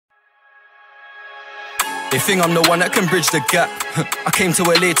They think I'm the one that can bridge the gap. I came to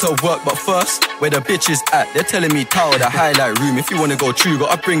LA to work, but first, where the bitches at? They're telling me tower, the highlight room. If you wanna go true,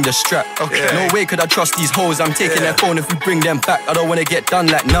 gotta bring the strap. Okay. No way could I trust these hoes. I'm taking their phone if we bring them back. I don't wanna get done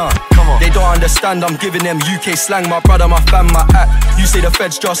like nah. Come on. They don't understand, I'm giving them UK slang. My brother, my fam, my act. You say the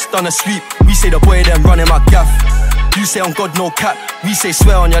feds just done asleep. We say the boy them running my gaff. You say on God no cap. We say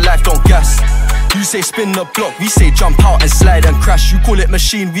swear on your life, don't gas. You say spin the block, we say jump out and slide and crash. You call it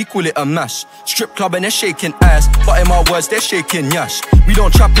machine, we call it a mash. Strip club and they're shaking ass, but in my words they're shaking yash. We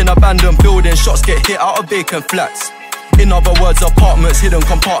don't trap in abandoned buildings, shots get hit out of vacant flats. In other words, apartments, hidden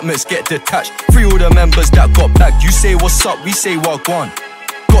compartments get detached. Free all the members that got bagged. You say what's up, we say wagwan.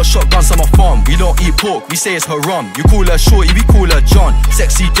 Got shotguns on my farm, we don't eat pork, we say it's haram. You call her shorty, we call her John.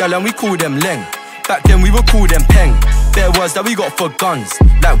 Sexy gal and we call them Leng. Back then we would call them Peng. Bare words that we got for guns,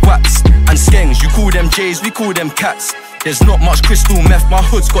 like waps and skengs. You call them J's, we call them cats. There's not much crystal meth, my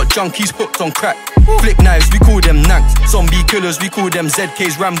hood's got junkies hooked on crack. Flick knives, we call them nanks. Zombie killers, we call them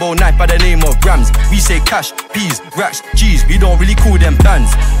ZK's Rambo knife by the name of Rams. We say cash, peas, racks, G's, we don't really call them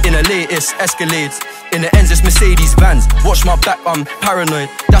bands. In the latest Escalades, in the ends it's Mercedes vans. Watch my back, I'm paranoid.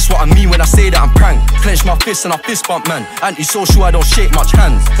 That's what I mean when I say that I'm pranked. Clench my fists and I fist bump man. Anti-social, I don't shake much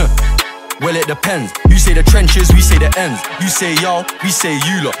hands. Well, it depends. You say the trenches, we say the ends. You say y'all, we say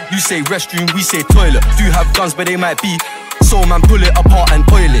you lot. You say restroom, we say toilet. Do have guns, but they might be. So man, pull it apart and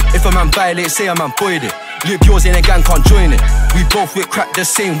oil it. If a man violates, say a man boiled it. Live yours in a gang, can't join it. We both with crack the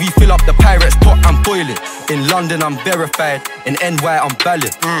same. We fill up the pirates pot and boil it. In London, I'm verified. In NY, I'm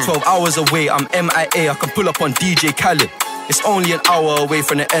valid. 12 hours away, I'm MIA. I can pull up on DJ Khaled. It's only an hour away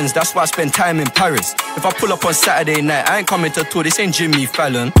from the ends, that's why I spend time in Paris. If I pull up on Saturday night, I ain't coming to tour, this ain't Jimmy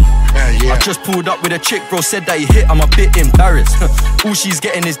Fallon. I just pulled up with a chick, bro, said that he hit, I'm a bit embarrassed. All she's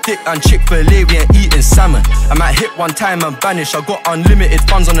getting is dick and Chick-fil-A, we ain't eating salmon. I might hit one time and vanish, I got unlimited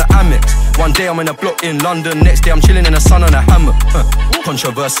funds on the Amex. One day I'm in a block in London, next day I'm chilling in the sun on a hammock.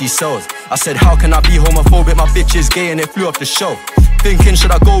 Controversy sells. I said, how can I be homophobic, my bitch is gay and it flew off the show. Thinking,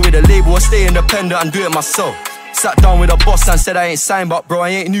 should I go with a label or stay independent and do it myself? Sat down with a boss and said I ain't signed, but bro, I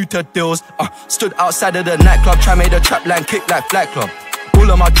ain't new to deals. Stood outside of the nightclub, try made a trap line kick like Flight Club.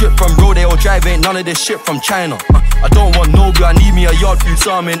 All of my drip from Rodeo Drive, ain't none of this shit from China. I don't want no blue, I need me a yard food,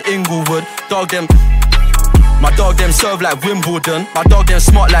 so I'm in Inglewood. My dog them serve like Wimbledon. My dog them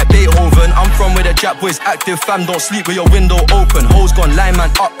smart like Beethoven. I'm from where the Jap boys active, fam, don't sleep with your window open. Hoes gone lineman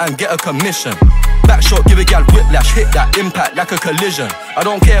up and get a commission. Backshot, give a gal whiplash, hit that impact like a collision. I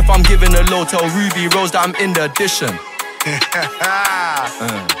don't care if I'm giving a low, tell Ruby Rose that I'm in the addition.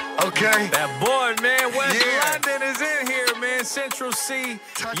 Okay. That boy, man, West London is in here, man. Central C,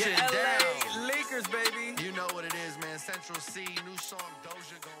 Touching LA Lakers, baby. You know what it is, man. Central C, new song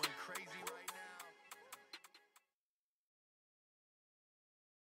Doja going crazy right now.